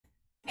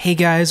Hey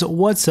guys,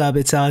 what's up?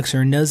 It's Alex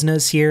or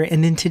Nuzz here,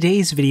 and in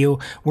today's video,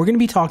 we're going to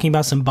be talking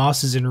about some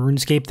bosses in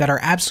RuneScape that are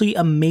absolutely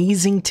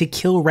amazing to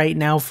kill right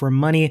now for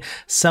money.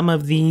 Some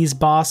of these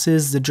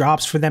bosses, the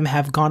drops for them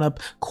have gone up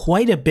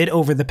quite a bit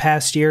over the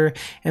past year,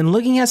 and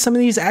looking at some of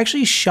these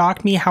actually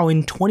shocked me how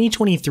in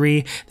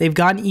 2023, they've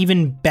gotten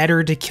even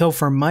better to kill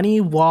for money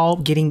while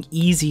getting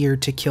easier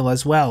to kill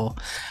as well.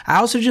 I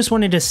also just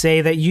wanted to say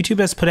that YouTube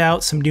has put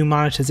out some new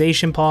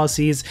monetization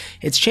policies.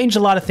 It's changed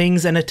a lot of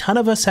things, and a ton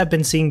of us have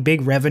been seeing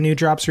big revenue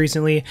drops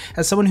recently.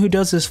 As someone who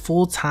does this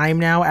full time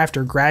now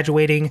after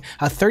graduating,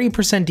 a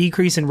 30%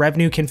 decrease in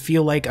revenue can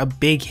feel like a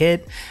big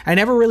hit. I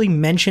never really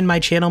mentioned my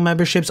channel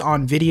memberships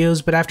on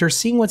videos, but after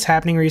seeing what's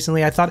happening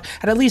recently, I thought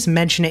I'd at least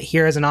mention it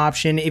here as an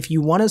option. If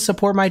you want to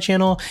support my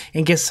channel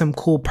and get some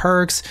cool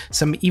perks,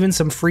 even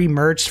some free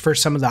merch for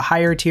some of the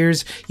higher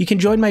tiers, you can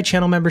join my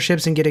channel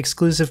memberships and get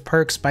exclusive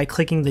perks by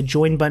clicking the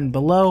join button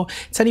below.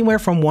 It's anywhere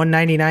from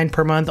 $1.99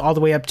 per month all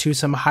the way up to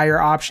some higher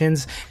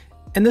options.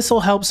 And this will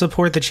help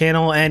support the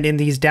channel and in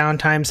these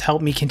downtimes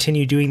help me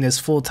continue doing this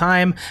full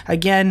time.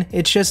 Again,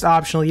 it's just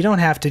optional. You don't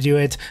have to do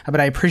it, but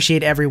I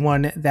appreciate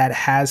everyone that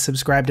has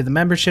subscribed to the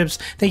memberships.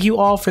 Thank you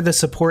all for the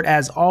support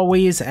as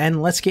always.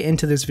 And let's get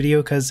into this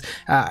video because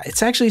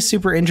it's actually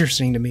super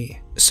interesting to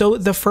me. So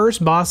the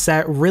first boss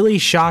that really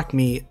shocked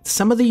me,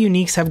 some of the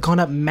uniques have gone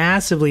up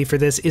massively for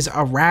this, is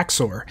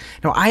Araxor.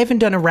 Now I haven't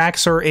done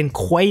Araxor in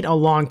quite a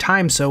long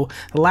time, so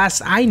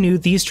last I knew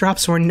these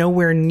drops were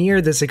nowhere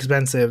near this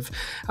expensive.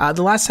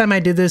 The last time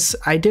I did this,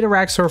 I did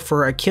Araxor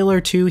for a kill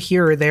or two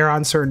here or there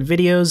on certain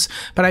videos,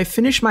 but I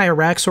finished my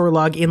Araxor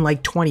log in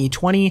like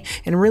 2020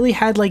 and really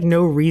had like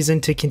no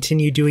reason to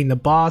continue doing the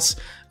boss.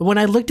 But when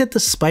I looked at the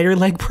spider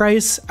leg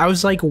price, I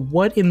was like,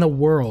 what in the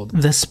world?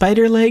 The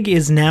spider leg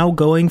is now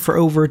going for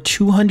over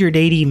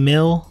 280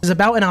 mil. It's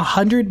about an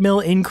 100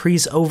 mil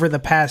increase over the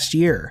past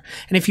year.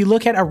 And if you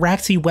look at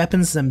Araxi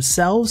weapons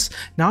themselves,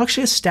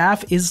 Noxious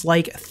Staff is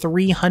like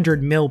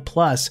 300 mil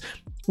plus,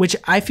 which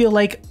I feel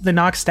like the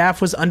Nox Staff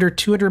was under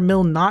 200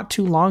 mil not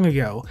too long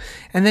ago.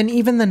 And then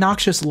even the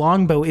Noxious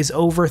Longbow is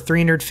over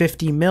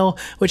 350 mil,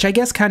 which I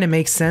guess kind of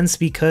makes sense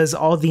because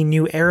all the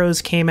new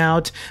arrows came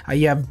out.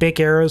 You have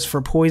big arrows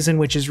for poison,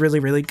 which is really,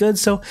 really good.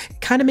 So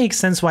it kind of makes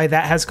sense why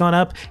that has gone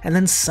up. And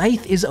then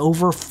Scythe is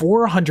over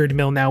 400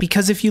 mil now,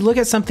 because if you look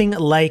at something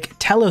like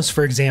Telos,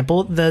 for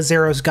example, the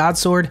Zeros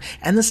Godsword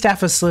and the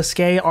Staff of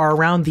Sliske are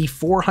around the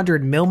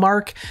 400 mil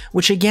mark,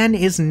 which again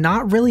is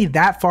not really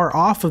that far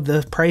off of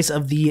the price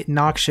of the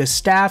Noxious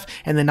Staff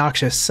and the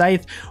Noxious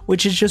Scythe,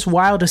 which is just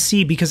wild to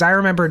see because I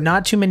remember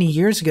not too many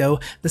years ago,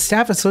 the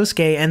Staff of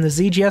Sliske and the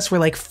ZGS were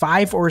like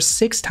 5 or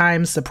 6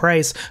 times the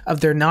price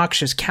of their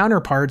Noxious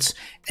counterparts,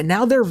 and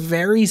now they're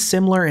very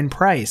similar in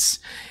price.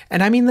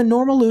 And I mean, the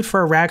normal loot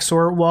for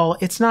Araxor, while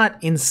it's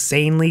not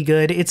insanely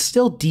good, it's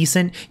still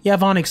decent. You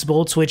have Onyx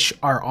Bolts, which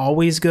are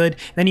always good.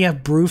 Then you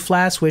have Brew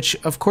Flasks, which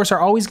of course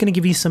are always going to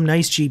give you some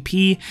nice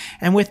GP.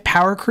 And with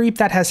power creep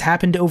that has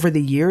happened over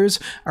the years,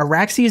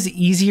 Araxi is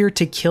easier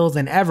to kill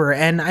than ever.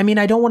 And I mean,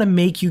 I don't want to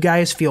make you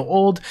guys feel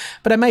old,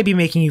 but I might be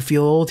making you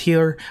feel old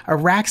here.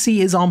 Araxi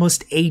is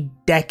almost a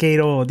decade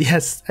old.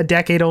 Yes, a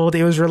decade old.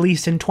 It was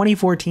released in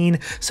 2014,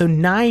 so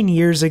 9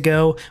 years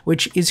ago,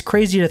 which is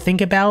crazy to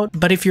think about.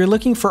 But if you're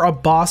looking for a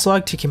boss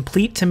log to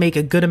complete to make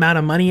a good amount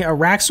of money,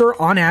 Araxor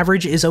on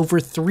average is over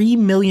 3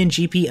 million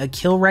GP a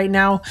kill right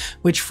now,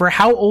 which for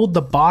how old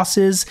the boss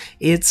is,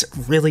 it's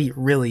really,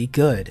 really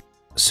good.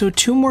 So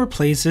 2 more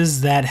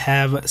places that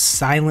have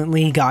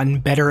silently gotten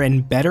better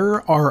and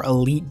better are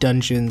Elite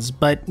Dungeons,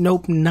 but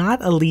nope,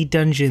 not Elite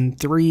Dungeon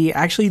 3,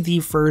 actually the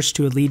first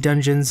 2 Elite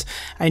Dungeons.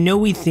 I know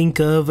we think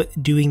of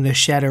doing the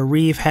Shadow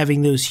Reef,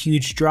 having those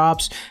huge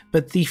drops,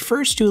 but the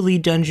first 2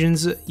 Elite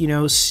Dungeons, you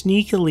know,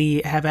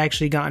 sneakily have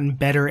actually gotten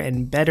better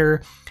and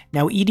better.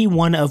 Now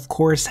ED1 of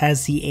course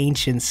has the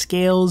Ancient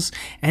Scales,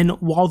 and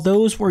while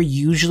those were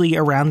usually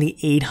around the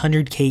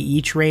 800k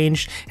each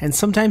range, and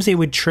sometimes they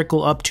would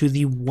trickle up to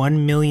the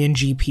 1 million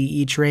GP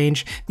each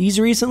range, these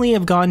recently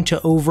have gone to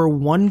over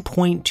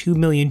 1.2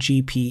 million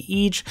GP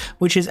each,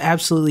 which is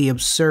absolutely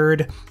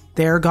absurd.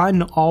 They are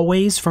gotten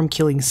always from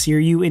killing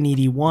Siryu in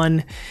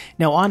ED1.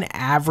 Now on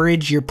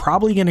average, you're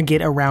probably going to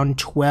get around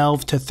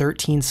 12 to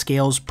 13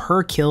 scales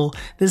per kill.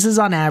 This is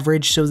on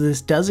average, so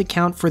this does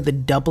account for the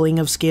doubling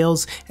of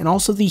scales and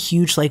also the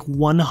huge like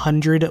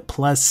 100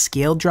 plus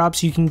scale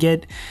drops you can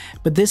get.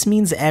 But this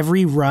means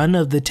every run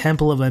of the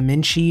Temple of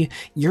Amenshi,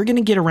 you're going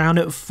to get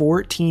around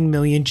 14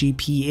 million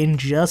GP in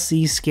just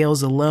these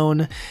scales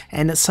alone.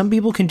 And some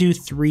people can do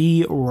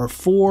 3 or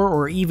 4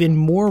 or even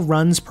more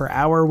runs per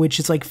hour, which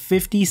is like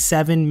 57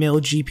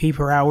 mil GP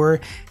per hour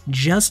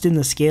just in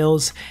the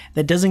scales.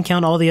 That doesn't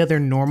count all the other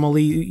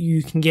normally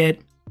you can get.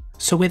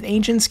 So with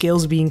Ancient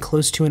Scales being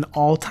close to an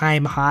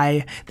all-time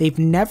high, they've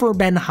never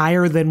been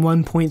higher than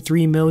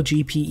 1.3 mil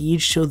GP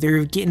each, so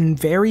they're getting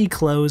very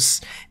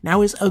close.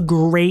 Now is a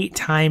great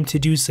time to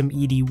do some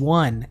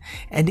ED1.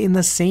 And in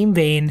the same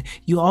vein,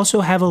 you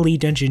also have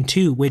Elite Dungeon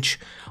 2, which,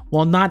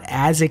 While not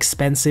as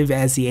expensive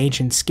as the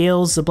Ancient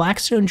Scales, the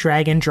Blackstone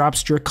Dragon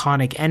drops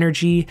Draconic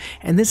Energy,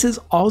 and this is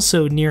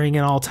also nearing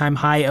an all-time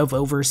high of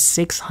over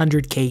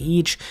 600k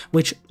each,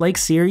 which, like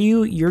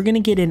Seiryu, you're going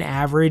to get an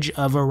average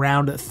of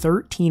around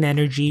 13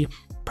 energy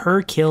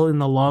per kill in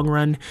the long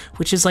run,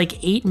 which is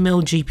like 8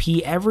 mil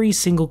GP every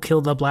single kill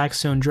of the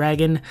Blackstone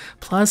Dragon.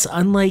 Plus,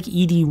 unlike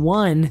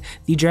ED1,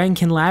 the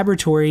Dragonkin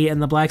Laboratory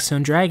and the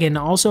Blackstone Dragon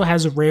also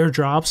has rare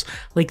drops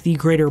like the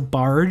Greater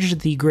Barge,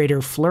 the Greater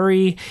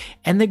Flurry,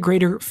 and the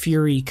Greater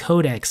Fury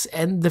Codex.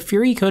 And the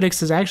Fury Codex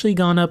has actually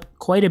gone up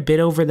quite a bit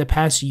over the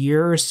past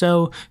year or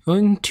so,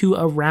 going to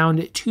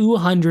around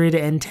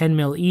 210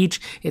 mil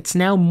each. It's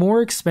now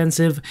more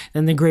expensive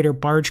than the Greater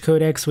Barge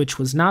Codex, which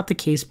was not the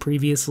case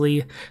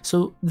previously.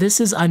 So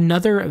this is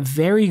another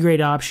very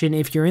great option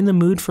if you're in the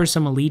mood for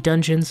some elite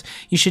dungeons.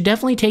 You should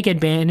definitely take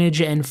advantage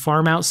and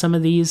farm out some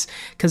of these,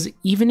 because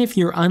even if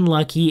you're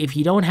unlucky, if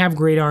you don't have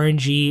great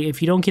RNG,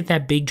 if you don't get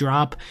that big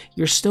drop,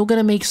 you're still going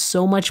to make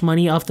so much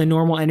money off the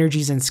normal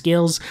energies and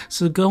scales.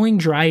 So going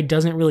dry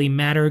doesn't really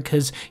matter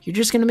because you're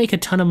just going to make a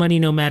ton of money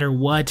no matter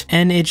what.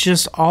 And it's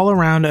just all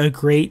around a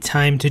great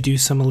time to do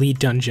some elite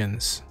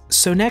dungeons.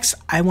 So next,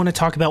 I want to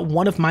talk about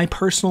one of my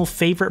personal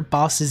favorite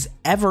bosses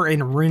ever in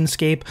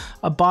RuneScape,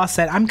 a boss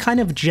that I'm kind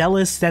of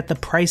jealous that the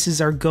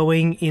prices are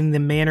going in the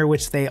manner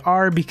which they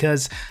are,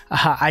 because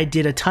I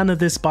did a ton of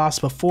this boss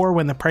before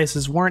when the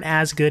prices weren't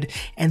as good,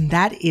 and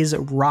that is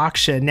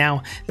Raksha.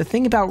 Now, the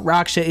thing about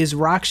Raksha is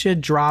Raksha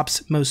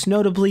drops most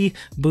notably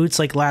boots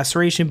like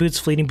Laceration Boots,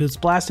 Fleeting Boots,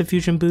 Blast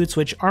Diffusion Boots,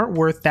 which aren't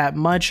worth that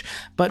much,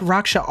 but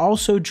Raksha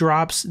also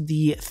drops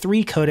the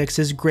 3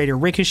 codexes, Greater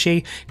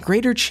Ricochet,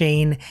 Greater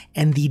Chain,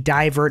 and the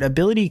Divert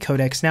Ability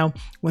Codex. Now,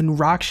 when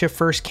Raksha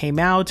first came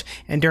out,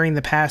 and during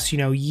the past,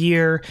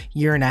 year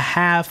and a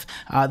half,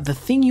 the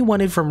thing you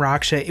wanted from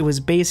Raksha, it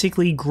was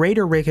basically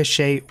Greater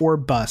Ricochet or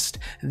Bust.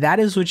 That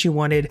is what you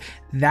wanted.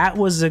 That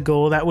was the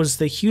goal. That was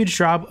the huge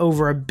drop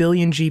over 1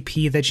 billion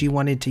GP that you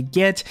wanted to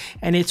get,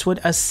 and it's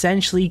what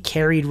essentially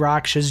carried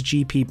Raksha's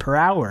GP per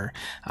hour.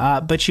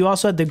 But you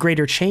also had the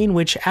Greater Chain,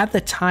 which at the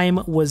time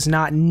was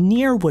not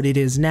near what it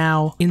is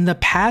now. In the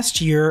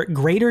past year,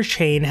 Greater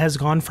Chain has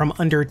gone from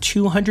under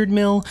 200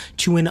 mil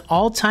to an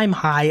all-time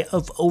high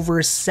of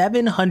over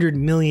 700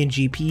 million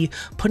GP,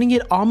 putting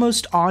it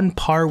almost on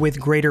par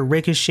with Greater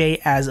Ricochet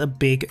as a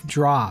big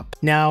drop.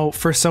 Now,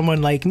 for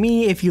someone like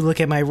me, if you look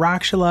at my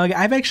Raksha log,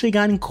 I've actually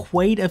gotten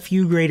quite a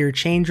few Greater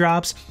Chain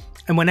drops.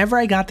 And whenever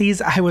I got these,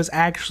 I was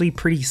actually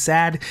pretty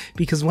sad,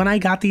 because when I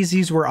got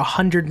these were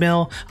 100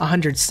 mil,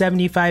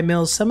 175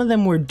 mil, some of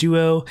them were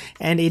duo,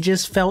 and it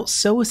just felt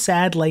so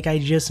sad, like I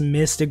just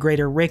missed a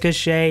Greater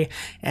Ricochet,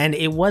 and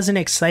it wasn't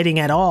exciting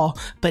at all.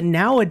 But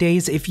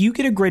nowadays, if you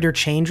get a Greater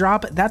Chain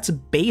drop, that's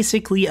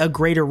basically a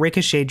Greater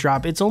Ricochet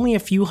drop. It's only a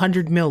few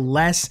 100 mil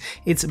less.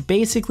 It's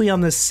basically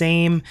on the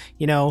same,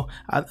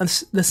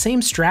 the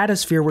same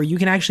stratosphere where you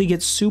can actually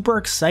get super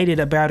excited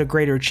about a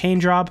Greater Chain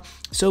drop.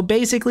 So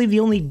basically, the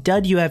only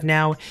dud you have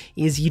now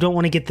is you don't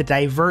want to get the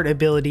Divert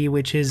ability,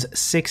 which is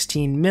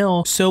 16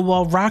 mil. So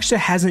while Raksha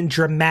hasn't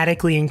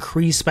dramatically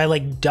increased by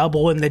like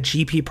double in the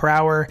GP per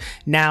hour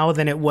now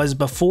than it was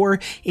before,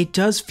 it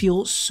does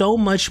feel so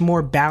much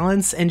more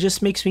balanced and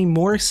just makes me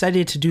more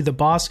excited to do the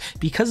boss,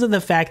 because of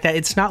the fact that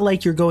it's not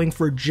like you're going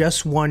for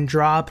just one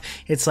drop.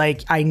 It's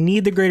like, I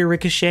need the Greater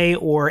Ricochet,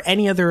 or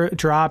any other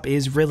drop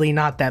is really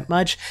not that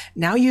much.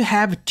 Now you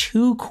have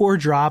 2 core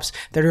drops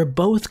that are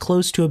both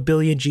close to 1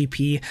 billion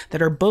GP,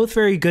 that are both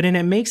very good, and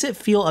it makes it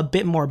feel a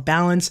bit more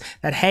balanced,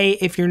 that hey,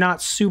 if you're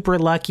not super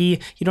lucky,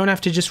 you don't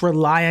have to just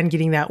rely on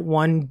getting that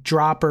one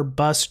drop or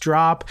bust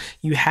drop.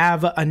 You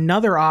have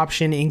another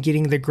option in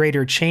getting the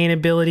Greater Chain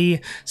ability.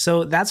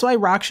 So that's why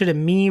Raksha to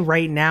me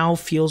right now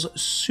feels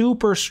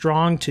super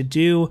strong to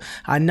do.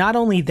 Not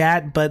only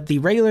that, but the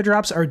regular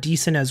drops are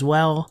decent as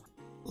well.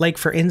 Like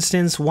for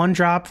instance, one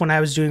drop when I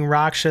was doing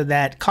Raksha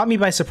that caught me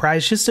by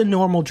surprise, just a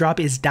normal drop,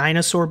 is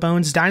Dinosaur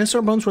Bones.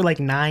 Dinosaur Bones were like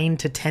 9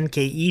 to 10k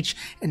each,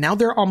 and now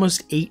they're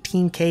almost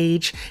 18k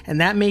each,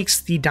 and that makes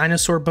the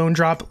Dinosaur Bone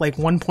drop like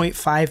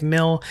 1.5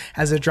 mil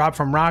as a drop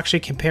from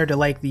Raksha compared to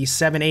like the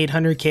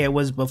 700-800k it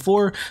was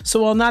before.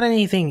 So while not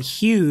anything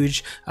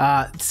huge,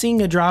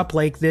 seeing a drop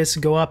like this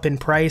go up in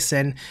price,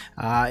 and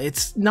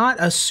it's not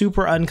a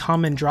super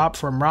uncommon drop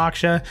from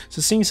Raksha,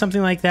 so seeing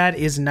something like that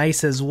is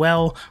nice as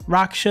well.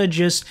 Raksha,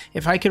 just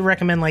if I could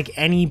recommend like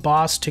any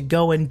boss to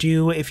go and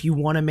do if you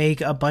want to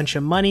make a bunch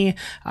of money,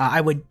 I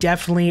would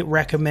definitely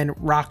recommend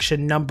Raksha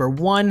number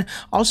 1.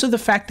 Also, the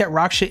fact that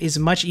Raksha is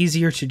much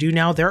easier to do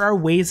now. There are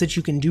ways that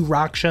you can do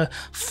Raksha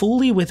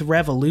fully with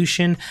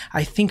Revolution.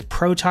 I think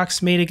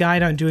Protox made a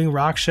guide on doing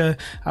Raksha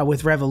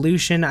with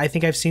Revolution. I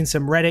think I've seen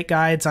some Reddit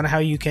guides on how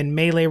you can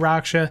melee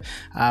Raksha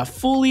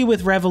fully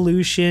with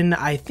Revolution.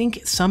 I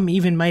think some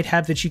even might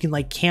have that you can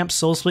like camp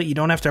soul split. You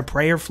don't have to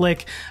prayer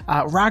flick.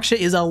 Raksha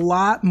is a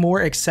lot more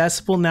more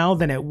accessible now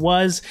than it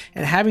was,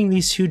 and having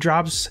these two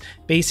drops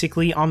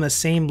basically on the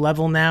same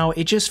level now,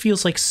 it just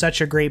feels like such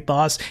a great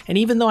boss. And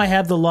even though I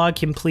have the log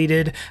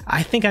completed,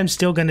 I think I'm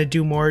still going to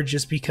do more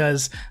just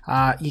because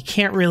you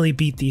can't really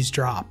beat these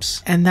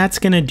drops. And that's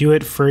going to do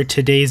it for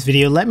today's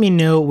video. Let me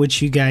know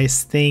what you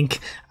guys think.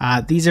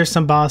 These are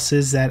some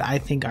bosses that I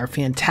think are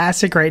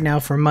fantastic right now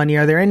for money.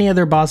 Are there any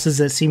other bosses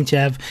that seem to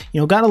have,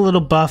 got a little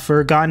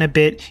buffer, gotten a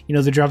bit,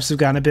 the drops have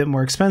gotten a bit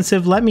more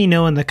expensive? Let me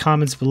know in the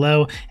comments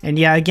below. And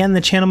yeah, again,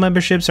 the channel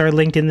memberships are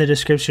linked in the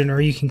description,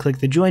 or you can click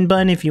the join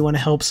button if you want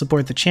to help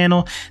support the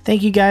channel.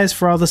 Thank you guys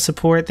for all the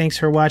support. Thanks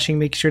for watching.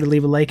 Make sure to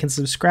leave a like and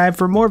subscribe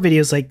for more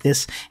videos like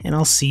this, and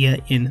I'll see you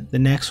in the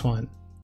next one.